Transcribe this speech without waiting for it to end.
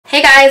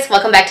Hey guys,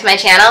 welcome back to my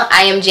channel.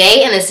 I am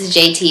Jay and this is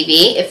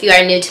JTV. If you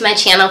are new to my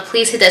channel,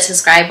 please hit that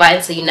subscribe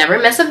button so you never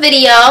miss a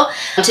video.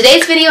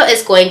 Today's video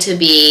is going to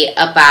be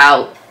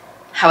about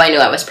how I knew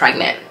I was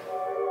pregnant.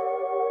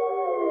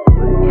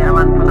 Yeah,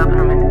 let's pull up for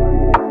a minute.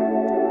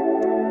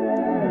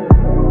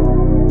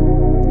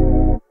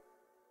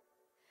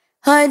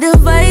 Hard to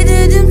fight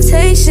the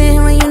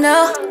temptation when you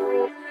know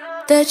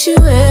that you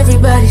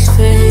everybody's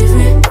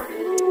favorite.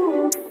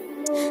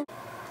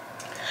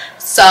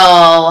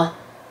 So,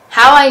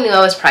 how I knew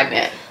I was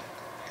pregnant.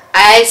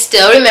 I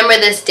still remember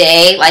this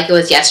day like it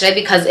was yesterday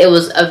because it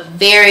was a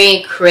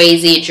very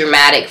crazy,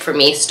 dramatic for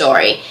me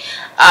story.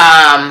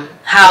 How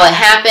it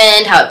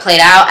happened, how it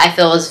played out, I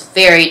feel was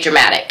very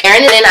dramatic.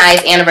 Aaron and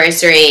I's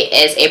anniversary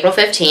is April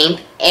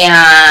 15th,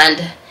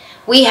 and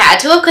we had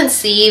to have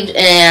conceived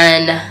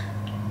in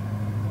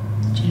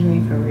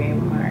January, February,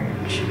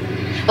 March.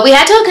 We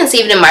had to have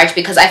conceived in March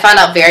because I found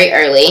out very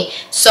early.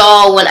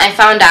 So when I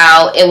found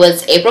out, it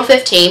was April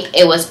 15th.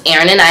 It was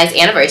Aaron and I's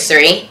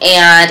anniversary,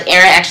 and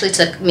Aaron actually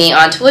took me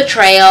onto a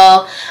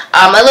trail,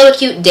 a little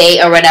cute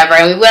date or whatever,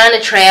 and we went on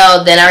a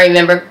trail. Then I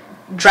remember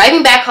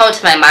driving back home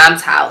to my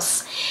mom's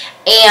house,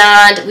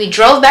 and we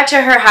drove back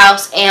to her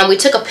house and we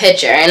took a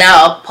picture, and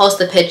I'll post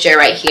the picture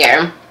right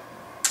here.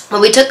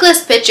 When we took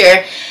this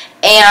picture,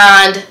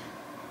 and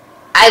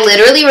I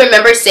literally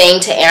remember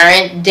saying to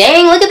Aaron,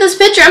 dang, look at this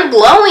picture, I'm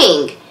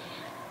glowing.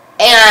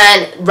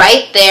 And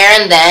right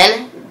there and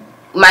then,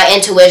 my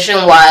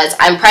intuition was,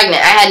 I'm pregnant.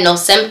 I had no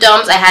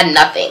symptoms, I had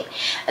nothing.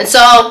 And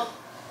so,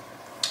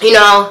 you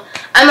know,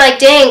 I'm like,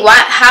 dang,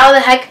 how the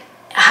heck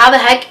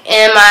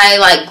am I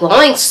like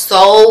glowing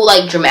so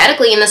like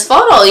dramatically in this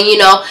photo? You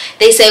know,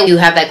 they say you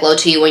have that glow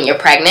to you when you're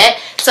pregnant.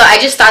 So I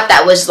just thought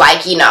that was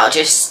like, you know,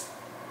 just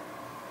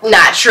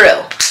not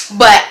true.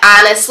 But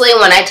honestly,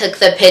 when I took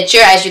the picture,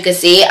 as you can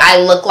see, I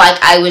looked like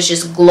I was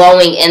just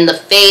glowing in the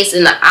face,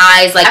 in the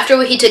eyes. Like after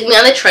he took me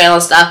on the trail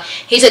and stuff,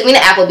 he took me to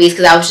Applebee's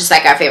because that was just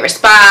like our favorite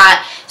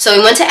spot. So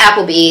we went to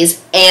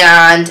Applebee's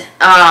and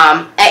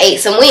I ate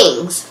some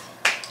wings.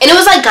 And it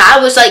was like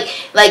God was like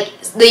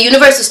the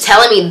universe was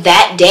telling me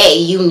that day,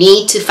 you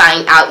need to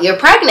find out you're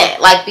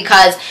pregnant. Like,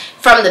 because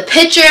from the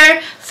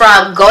picture,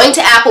 from going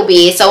to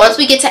Applebee's, so once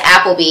we get to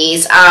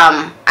Applebee's,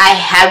 I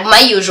had my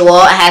usual,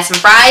 I had some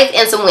fries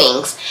and some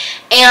wings.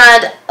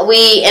 And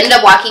we ended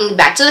up walking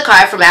back to the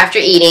car from after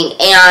eating,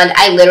 and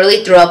I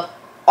literally threw up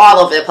all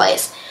over the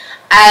place.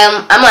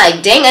 I'm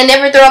like, dang, I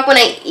never throw up when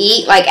I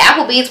eat, like,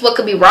 Applebee's, what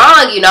could be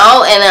wrong, you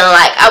know? And then,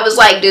 like, I was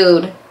like,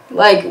 dude,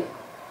 like,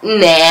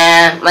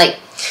 nah, like,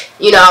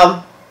 you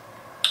know,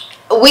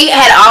 we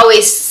had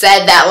always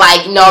said that,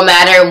 like, no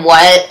matter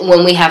what,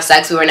 when we have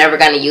sex, we were never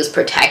going to use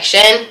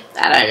protection.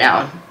 I don't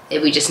know.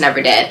 We just never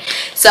did.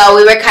 So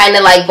we were kind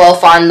of, like,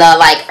 both on the,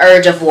 like,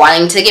 urge of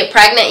wanting to get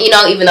pregnant, you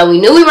know, even though we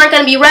knew we weren't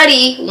going to be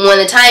ready when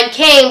the time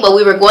came, but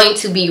we were going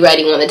to be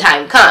ready when the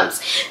time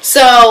comes.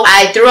 So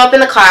I threw up in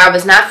the car. I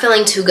was not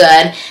feeling too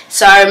good.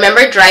 So I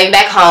remember driving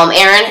back home.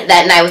 Aaron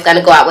that night was going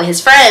to go out with his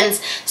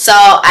friends. So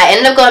I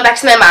ended up going back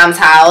to my mom's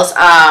house,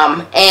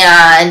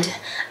 and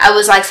I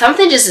was like,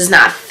 something just does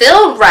not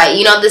feel right.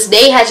 You know, this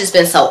day has just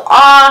been so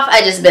off.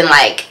 I just been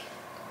like,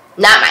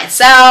 not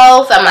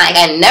myself. I'm like,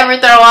 I never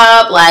throw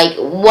up. Like,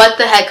 what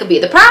the heck could be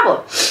the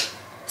problem?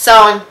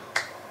 So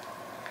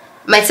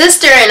my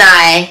sister and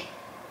I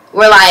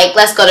were like,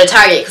 let's go to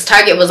Target, because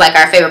Target was like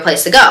our favorite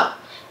place to go.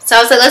 So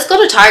I was like, let's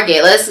go to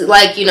Target. Let's,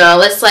 like, you know,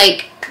 let's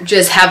like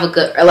just have a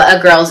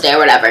girls' day or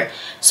whatever.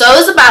 So it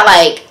was about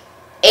like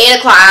 8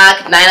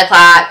 o'clock, 9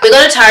 o'clock. We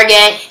go to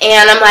Target,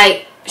 and I'm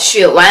like,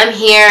 shoot, while I'm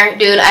here,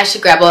 dude, I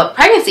should grab a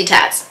pregnancy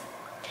test.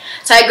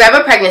 So I grab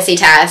a pregnancy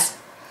test,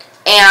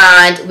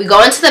 and we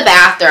go into the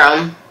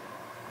bathroom.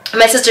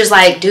 My sister's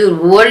like, dude,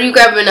 what are you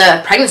grabbing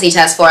a pregnancy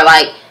test for?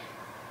 Like,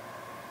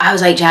 I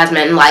was like,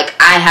 Jasmine, like,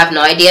 I have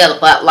no idea,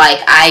 but, like,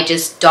 I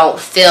just don't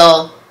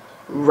feel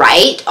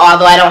right.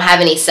 Although I don't have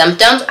any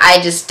symptoms, I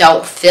just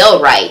don't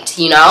feel right,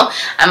 you know?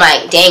 I'm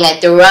like, dang, I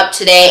threw up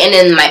today. And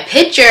in my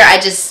picture, I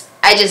just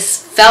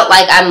felt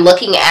like I'm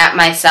looking at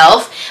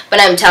myself, but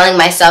I'm telling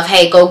myself,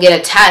 hey, go get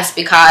a test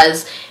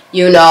because,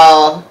 you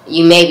know,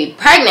 you may be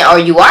pregnant, or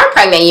you are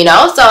pregnant, you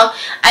know? So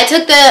I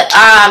took the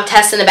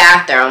test in the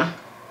bathroom,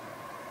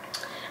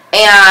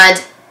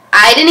 and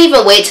I didn't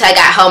even wait till I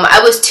got home. I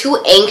was too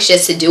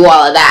anxious to do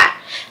all of that.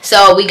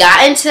 So I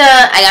got into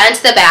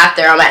the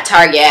bathroom at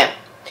Target,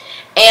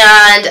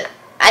 and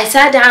I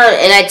sat down,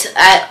 and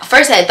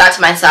first I thought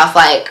to myself,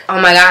 like, oh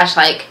my gosh,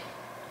 like,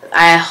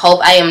 I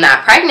hope I am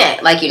not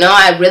pregnant. Like, you know,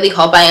 I really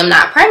hope I am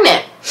not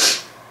pregnant.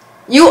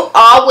 You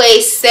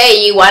always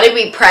say you want to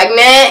be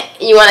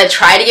pregnant, you want to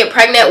try to get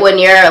pregnant when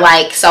you're,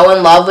 like, so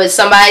in love with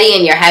somebody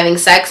and you're having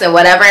sex and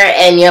whatever,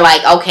 and you're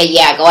like, okay,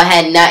 yeah, go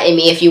ahead and nut in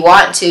me if you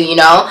want to, you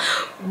know?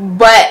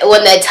 But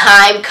when the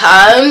time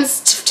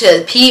comes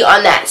to pee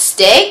on that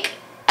stick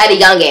at a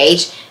young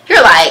age,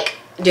 you're like,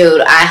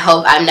 dude, I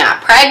hope I'm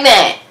not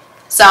pregnant.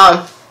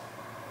 So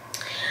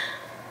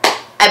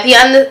I pee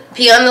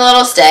on the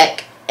little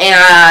stick,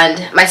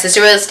 and my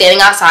sister was standing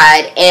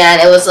outside,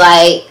 and it was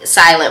like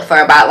silent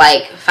for about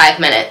like 5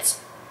 minutes.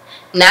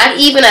 not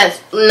even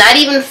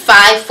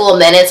 5 full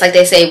minutes. Like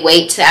they say,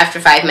 wait till after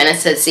 5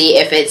 minutes to see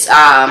if it's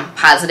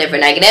positive or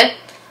negative.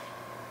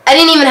 I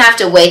didn't even have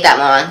to wait that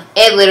long.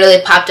 It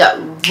literally popped up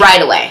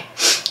right away.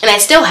 And I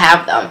still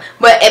have them.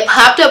 But it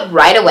popped up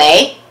right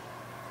away.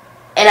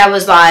 And I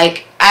was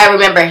like, I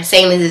remember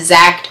saying these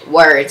exact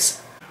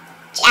words.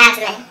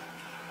 Jasmine,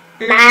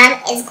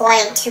 Mom is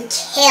going to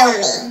kill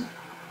me.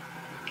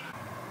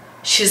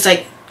 She's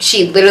like,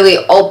 she literally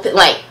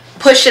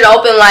pushed it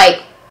open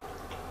like,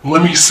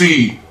 let me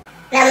see.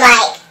 And I'm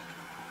like,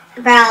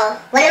 bro,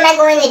 what am I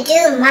going to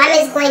do? Mom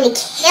is going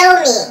to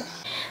kill me.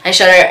 I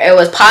showed her it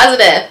was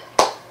positive.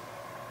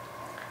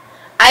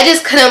 I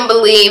just couldn't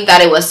believe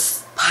that it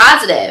was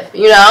positive,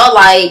 you know?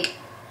 Like,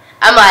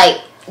 I'm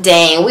like,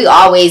 dang, we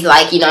always,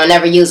 like, you know,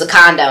 never use a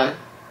condom.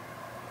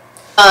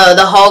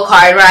 The whole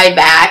car ride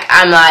back,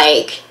 I'm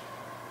like,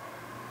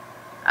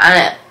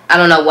 I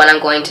don't know what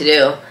I'm going to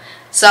do.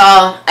 So,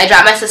 I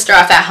dropped my sister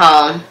off at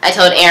home. I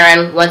told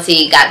Aaron once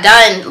he got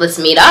done, let's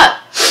meet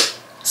up.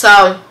 So,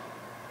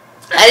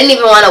 I didn't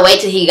even want to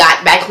wait till he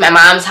got back to my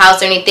mom's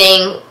house or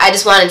anything. I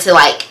just wanted to,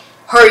 like,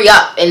 hurry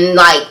up and,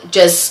 like,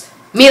 just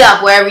meet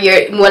up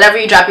whenever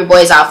you drop your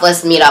boys off,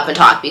 let's meet up and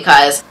talk,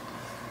 because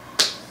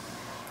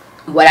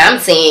what I'm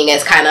seeing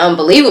is kind of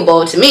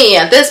unbelievable to me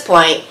at this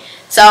point.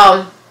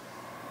 So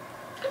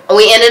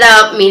we ended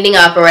up meeting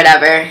up or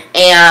whatever,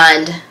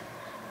 and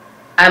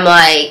I'm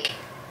like,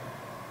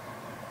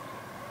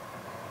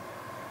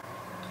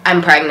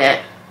 I'm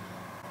pregnant.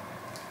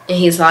 And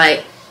he's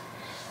like,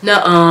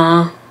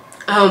 nuh-uh,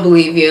 I don't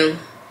believe you.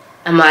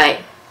 I'm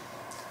like,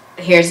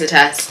 here's the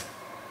test.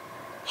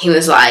 He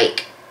was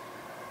like,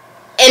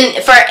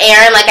 and for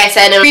Aaron, like I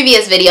said in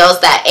previous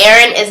videos, that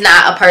Aaron is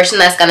not a person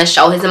that's going to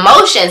show his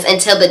emotions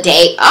until the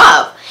day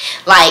of.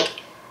 Like,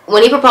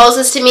 when he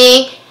proposes to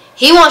me,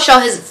 he won't show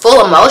his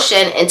full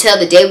emotion until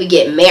the day we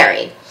get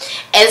married.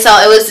 And so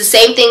it was the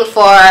same thing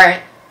for,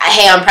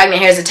 hey, I'm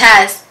pregnant, here's a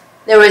test.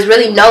 There was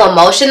really no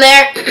emotion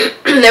there.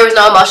 There was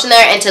no emotion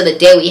there until the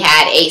day we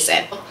had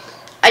Asen.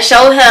 I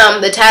showed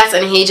him the test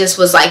and he just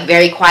was like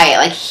very quiet.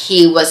 Like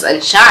he was in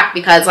shock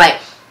because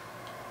like,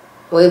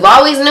 we've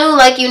always knew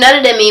like you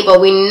nutted at me, but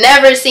we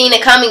never seen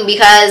it coming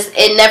because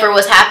it never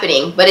was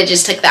happening. But it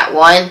just took that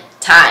one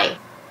time.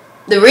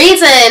 The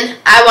reason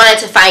I wanted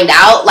to find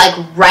out like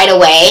right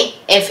away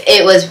if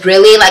it was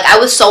really like, I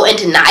was so in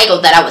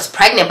denial that I was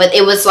pregnant, but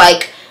it was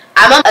like,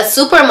 I'm a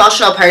super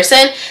emotional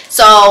person,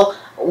 so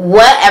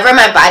whatever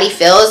my body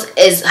feels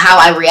is how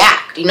I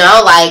react, you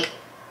know? Like,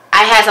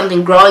 I had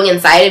something growing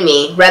inside of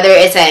me, whether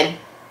it's a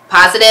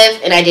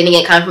positive and I didn't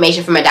get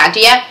confirmation from a doctor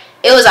yet,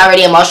 it was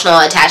already emotional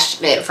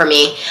attachment for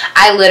me.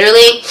 I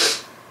literally,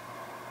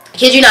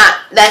 kid you not,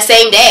 that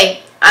same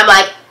day, I'm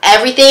like,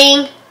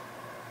 everything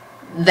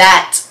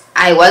that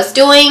I was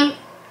doing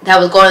that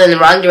was going in the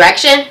wrong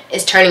direction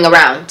is turning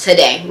around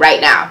today, right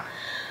now.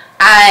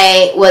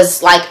 I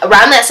was like,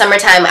 around that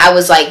summertime, I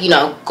was like, you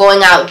know,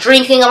 going out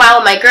drinking a lot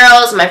with my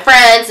girls, my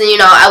friends, and you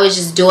know, I was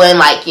just doing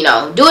like, you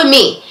know, doing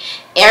me.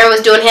 Aaron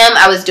was doing him,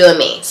 I was doing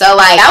me. So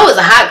like, that was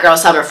a hot girl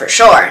summer for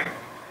sure.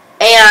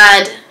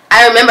 And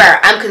I remember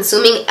I'm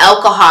consuming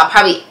alcohol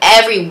probably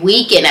every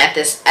weekend at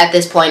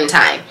this point in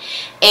time.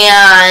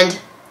 And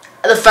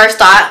the first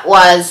thought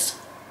was,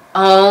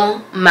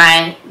 oh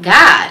my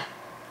God,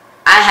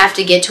 I have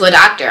to get to a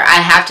doctor. I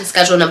have to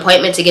schedule an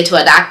appointment to get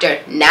to a doctor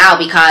now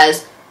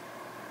because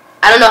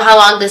I don't know how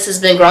long this has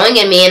been growing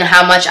in me and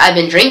how much I've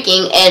been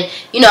drinking. And,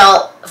 you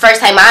know, first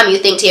time mom, you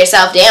think to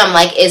yourself, damn,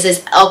 like, is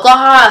this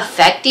alcohol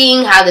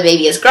affecting how the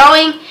baby is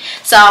growing?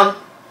 So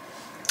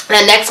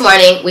the next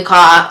morning, we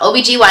call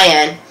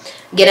OBGYN,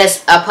 get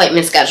us an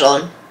appointment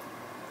scheduled.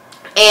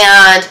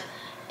 And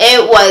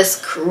it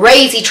was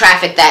crazy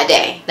traffic that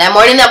day. That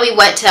morning that we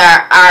went to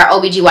our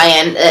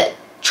OBGYN, the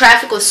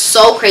traffic was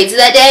so crazy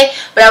that day,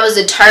 but I was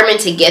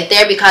determined to get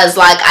there because,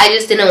 like, I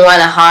just didn't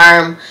want to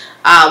harm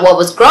what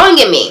was growing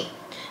in me.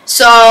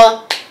 So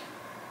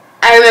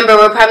I remember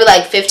we're probably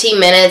like 15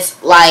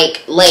 minutes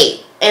like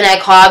late, and I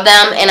called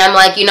them and I'm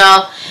like, you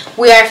know,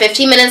 we are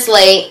 15 minutes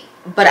late,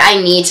 but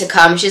I need to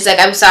come. She's like,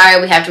 I'm sorry,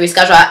 we have to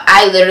reschedule.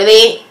 I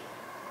literally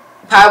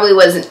probably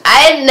wasn't, I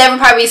had never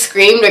probably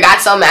screamed or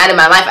got so mad in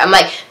my life. I'm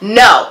like,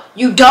 no,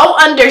 you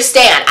don't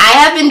understand. I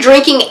have been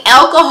drinking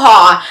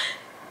alcohol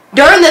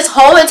during this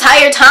whole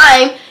entire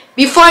time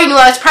before I knew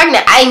I was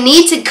pregnant. I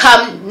need to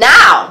come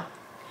now.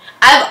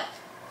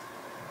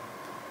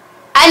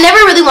 I never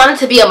really wanted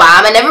to be a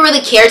mom. I never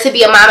really cared to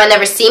be a mom. I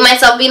never seen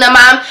myself being a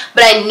mom,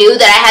 but I knew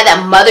that I had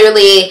that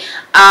motherly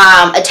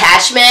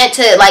attachment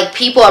to like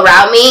people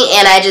around me,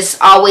 and I just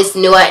always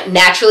knew it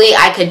naturally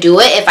I could do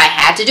it if I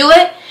had to do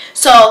it.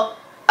 So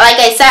like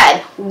I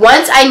said,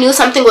 once I knew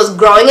something was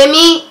growing in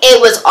me, it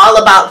was all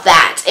about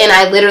that. And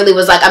I literally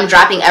was like, I'm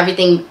dropping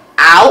everything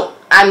out.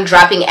 I'm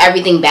dropping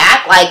everything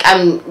back. Like,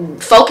 I'm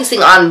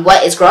focusing on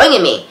what is growing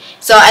in me.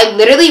 So I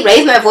literally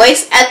raised my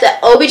voice at the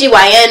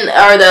OBGYN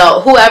or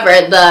the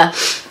whoever,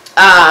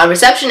 the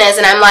receptionist,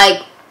 and I'm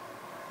like,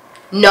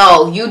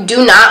 no, you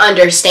do not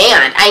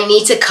understand. I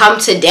need to come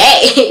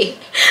today.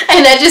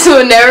 And I just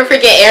will never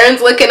forget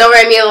Aaron's looking over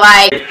at me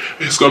like,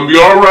 it's gonna be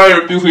alright,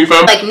 everything's gonna be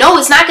fine. Like, no,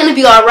 it's not gonna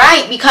be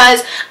alright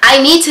because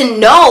I need to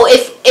know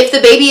if the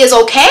baby is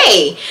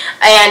okay.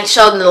 And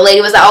so the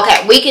lady was like,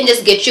 okay, we can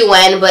just get you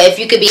in, but if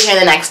you could be here in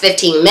the next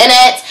 15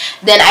 minutes,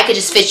 then I could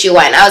just fit you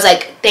in. I was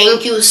like,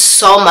 thank you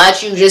so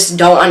much, you just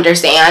don't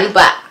understand,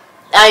 but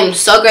I'm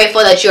so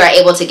grateful that you are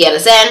able to get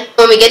us in.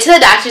 When we get to the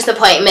doctor's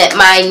appointment,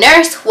 my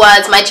nurse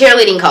was my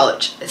cheerleading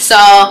coach. So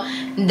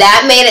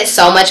that made it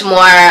so much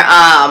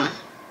more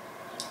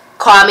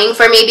calming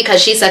for me because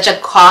she's such a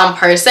calm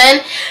person.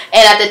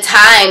 And at the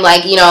time,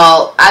 like, you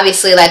know,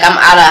 obviously, like, I'm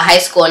out of high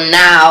school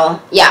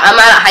now. Yeah, I'm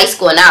out of high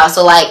school now.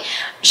 So, like,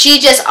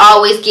 she just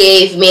always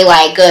gave me,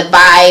 like, good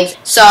vibes.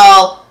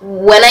 So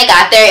when I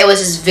got there, it was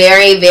just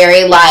very,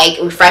 very, like,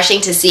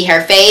 refreshing to see her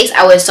face.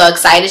 I was so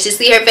excited to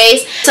see her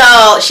face.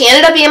 So she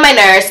ended up being my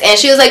nurse, and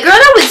she was like, girl,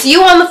 that was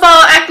you on the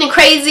phone acting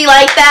crazy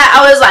like that?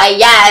 I was like,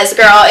 yes,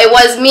 girl, it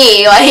was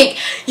me.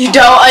 Like, you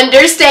don't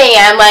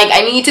understand. Like,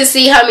 I need to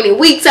see how many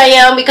weeks I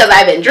am because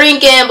I've been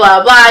drinking,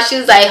 blah, blah. She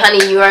was like,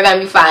 honey, you are going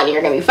to be fine.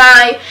 You're going to be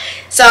fine.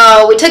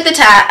 So we took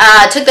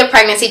the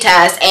pregnancy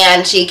test,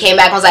 and she came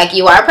back and was like,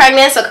 you are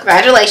pregnant, so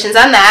congratulations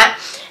on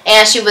that.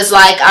 And she was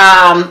like,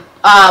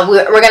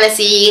 we're gonna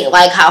see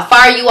like how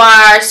far you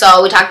are.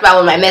 So we talked about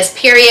when my missed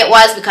period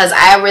was because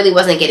I really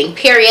wasn't getting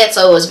period,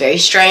 so it was very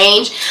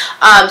strange.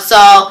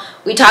 So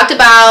we talked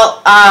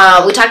about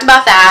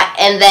that,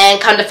 and then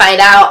come to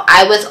find out,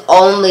 I was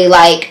only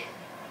like,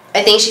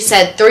 I think she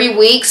said 3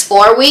 weeks,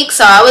 4 weeks.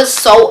 So I was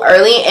so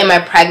early in my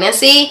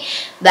pregnancy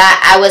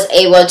that I was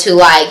able to,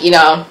 like, you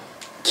know,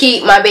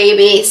 keep my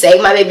baby,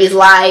 save my baby's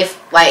life,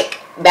 like,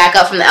 back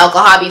up from the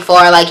alcohol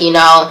before, like, you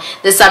know,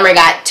 the summer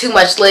got too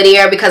much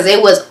littier because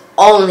it was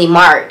only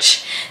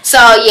March. So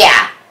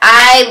yeah,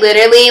 I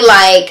literally,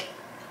 like,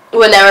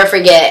 will never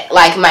forget,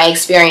 like, my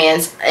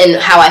experience and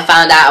how I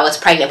found out I was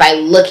pregnant by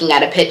looking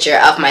at a picture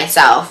of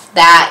myself.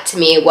 That to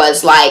me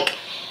was like,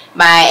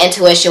 my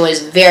intuition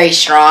was very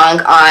strong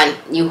on,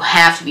 you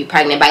have to be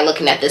pregnant by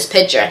looking at this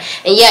picture.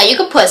 And yeah, you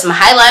could put some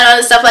highlight on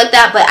and stuff like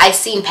that, but I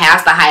seen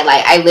past the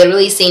highlight. I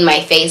literally seen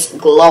my face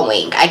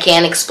glowing. I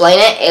can't explain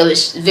it. It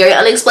was very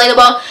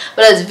unexplainable,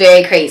 but it was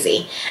very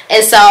crazy.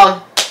 And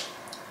so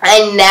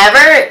I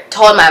never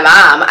told my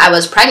mom I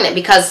was pregnant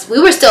because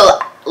we were still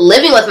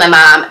living with my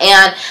mom,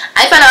 and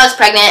I found out I was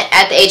pregnant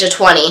at the age of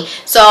 20.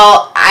 So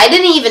I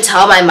didn't even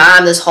tell my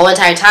mom this whole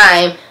entire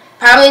time,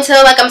 probably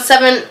until like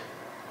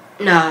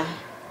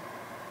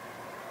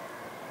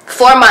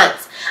 4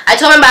 months. I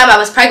told my mom I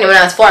was pregnant when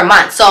I was 4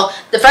 months. So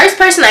the first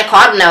person I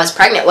called when I was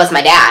pregnant was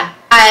my dad.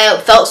 I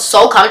felt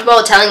so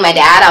comfortable telling my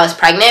dad I was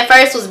pregnant at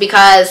first was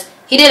because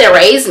he didn't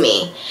raise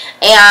me.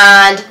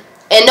 And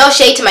no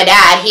shade to my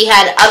dad, he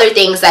had other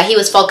things that he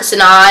was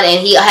focusing on, and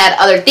he had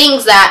other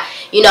things that,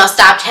 you know,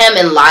 stopped him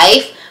in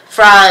life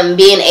from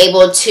being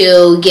able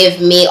to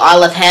give me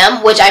all of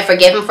him, which I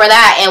forgive him for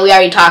that, and we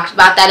already talked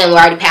about that, and we're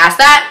already past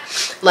that.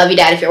 Love you,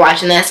 Dad, if you're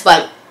watching this.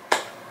 But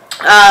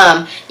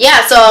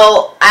yeah,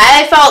 so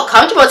I felt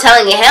comfortable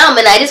telling him,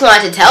 and I just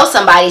wanted to tell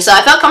somebody. So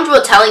I felt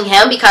comfortable telling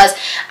him because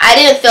I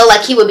didn't feel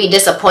like he would be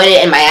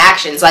disappointed in my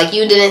actions. Like,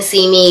 you didn't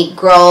see me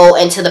grow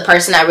into the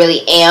person I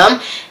really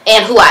am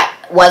and who I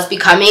was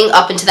becoming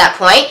up until that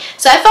point.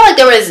 So I felt like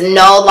there was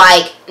no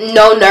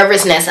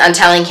nervousness on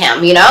telling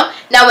him, you know.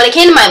 Now when it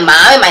came to my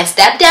mom and my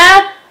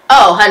stepdad,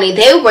 oh honey,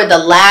 they were the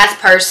last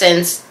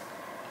persons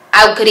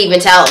I could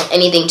even tell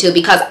anything to,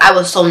 because I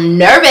was so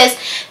nervous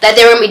that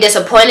they were going to be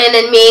disappointed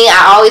in me.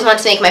 I always wanted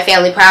to make my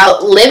family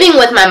proud. Living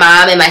with my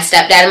mom and my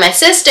stepdad and my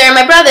sister and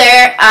my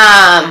brother,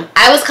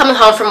 I was coming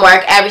home from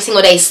work every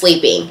single day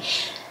sleeping.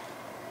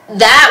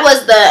 That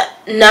was the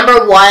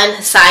number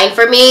one sign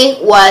for me,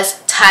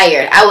 was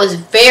tired. I was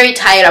very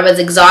tired. I was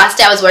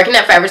exhausted. I was working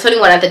at Forever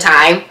 21 at the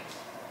time.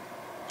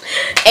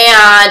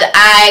 And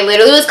I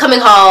literally was coming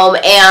home,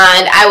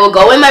 and I would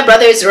go in my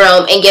brother's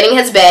room and get in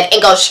his bed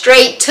and go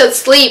straight to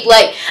sleep.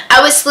 Like,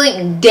 I would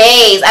sleep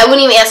days. I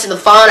wouldn't even answer the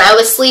phone. I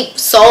would sleep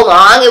so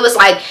long. It was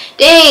like,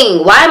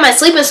 dang, why am I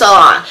sleeping so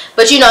long?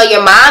 But you know,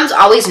 your moms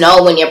always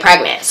know when you're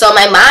pregnant. So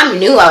my mom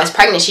knew I was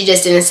pregnant. She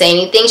just didn't say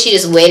anything. She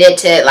just waited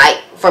to,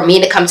 like, for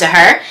me to come to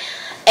her.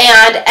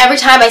 And every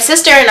time my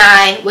sister and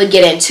I would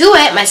get into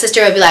it, my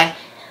sister would be like,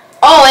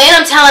 oh, and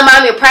I'm telling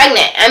mom you're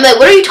pregnant. I'm like,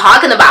 what are you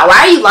talking about? Why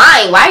are you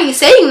lying? Why are you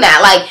saying that?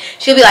 Like,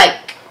 she'll be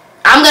like,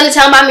 I'm going to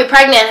tell mom you're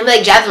pregnant. I'm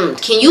like, Jasmine,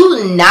 can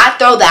you not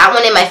throw that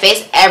one in my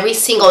face every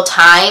single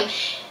time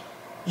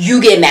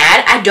you get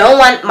mad? I don't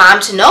want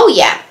mom to know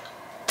yet.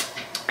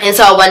 And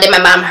so one day my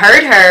mom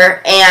heard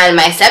her and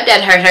my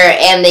stepdad heard her,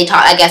 and they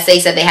talked. I guess they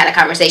said they had a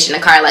conversation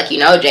in the car, like, you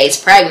know, Jay's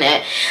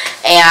pregnant.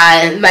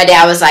 And my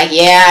dad was like,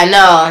 yeah, I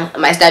know.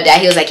 My stepdad,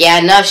 he was like, yeah,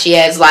 I know she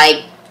is.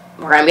 Like,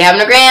 we're going to be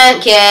having a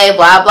grandkid,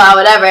 blah, blah,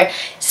 whatever.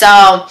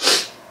 So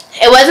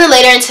it wasn't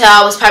later until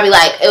I was probably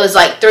like, it was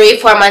like 3 or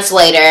 4 months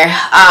later,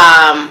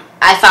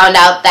 I found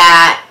out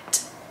that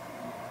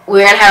we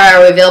were going to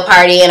have a reveal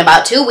party in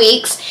about 2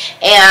 weeks.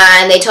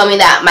 And they told me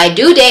that my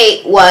due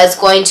date was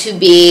going to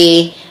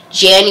be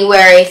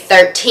January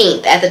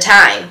 13th at the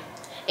time.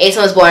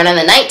 Asen was born on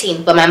the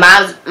 19th, but my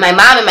mom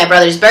and my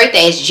brother's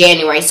birthday is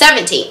January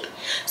 17th.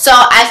 So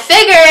I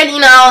figured, you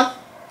know,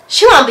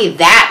 she won't be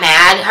that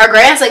mad. Her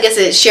grandson gets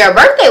to share a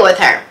birthday with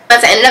her.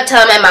 So I ended up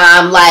telling my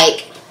mom,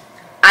 like,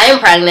 I am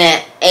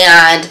pregnant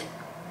and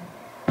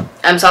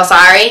I'm so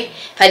sorry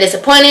if I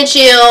disappointed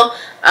you.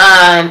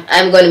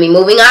 I'm going to be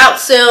moving out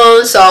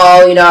soon,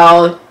 so, you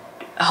know,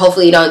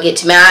 hopefully you don't get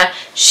too mad.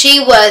 She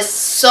was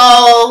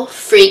so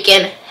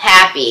freaking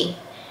happy.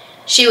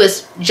 She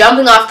was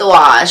jumping off the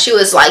wall. She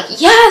was like, yes,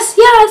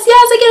 yes, yes,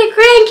 I get a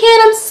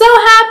grandkid. I'm so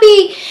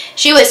happy.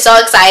 She was so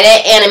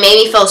excited, and it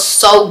made me feel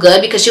so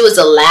good because she was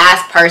the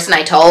last person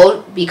I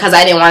told because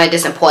I didn't want to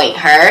disappoint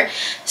her.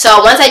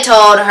 So once I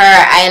told her,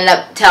 I ended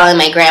up telling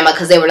my grandma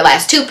because they were the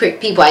last two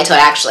people I told,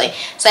 actually.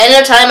 So I ended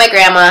up telling my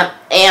grandma,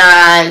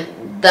 and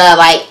the,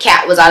 like,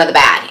 cat was out of the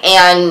bag.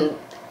 And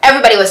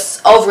everybody was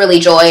overly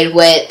joyed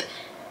with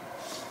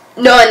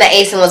knowing that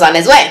Asen was on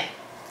his way.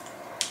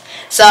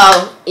 So,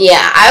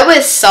 yeah, I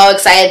was so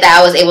excited that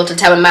I was able to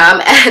tell my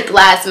mom at the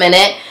last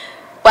minute.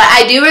 But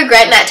I do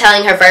regret not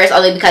telling her first,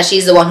 only because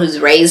she's the one who's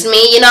raised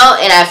me, you know,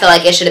 and I feel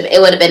like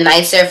it would have been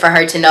nicer for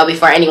her to know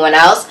before anyone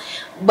else.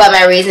 But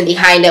my reason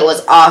behind it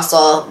was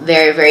also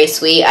very, very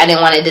sweet. I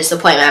didn't want to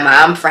disappoint my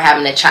mom for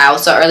having a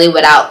child so early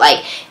without,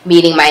 like,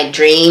 meeting my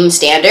dream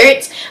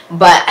standards.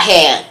 But,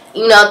 hey,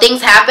 you know,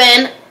 things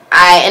happen.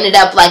 I ended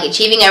up, like,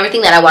 achieving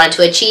everything that I wanted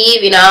to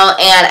achieve, you know,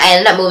 and I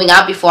ended up moving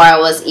out before I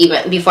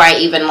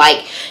even,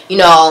 like, you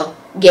know,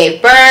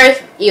 gave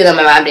birth, even though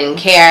my mom didn't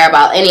care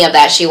about any of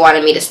that. She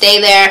wanted me to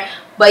stay there.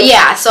 But,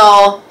 yeah,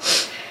 so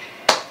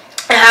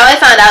how I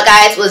found out,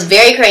 guys, was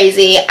very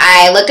crazy.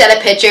 I looked at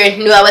a picture,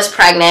 knew I was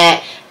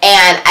pregnant,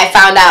 and I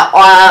found out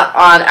all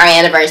on our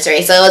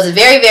anniversary. So it was a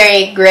very,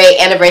 very great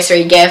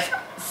anniversary gift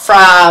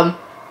from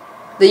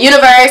the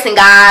universe and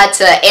God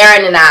to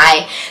Aaron and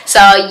I. So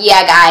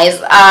yeah, guys,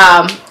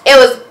 it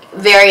was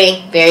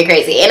very, very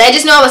crazy. And I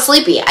just knew I was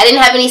sleepy. I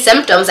didn't have any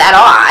symptoms at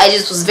all. I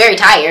just was very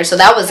tired. So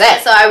that was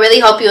it. So I really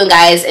hope you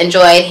guys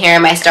enjoyed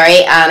hearing my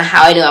story on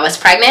how I knew I was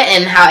pregnant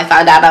and how I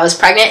found out I was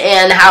pregnant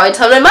and how I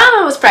told my mom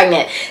I was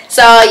pregnant.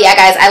 So yeah,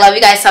 guys, I love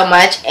you guys so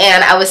much,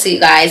 and I will see you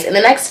guys in the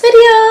next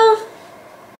video.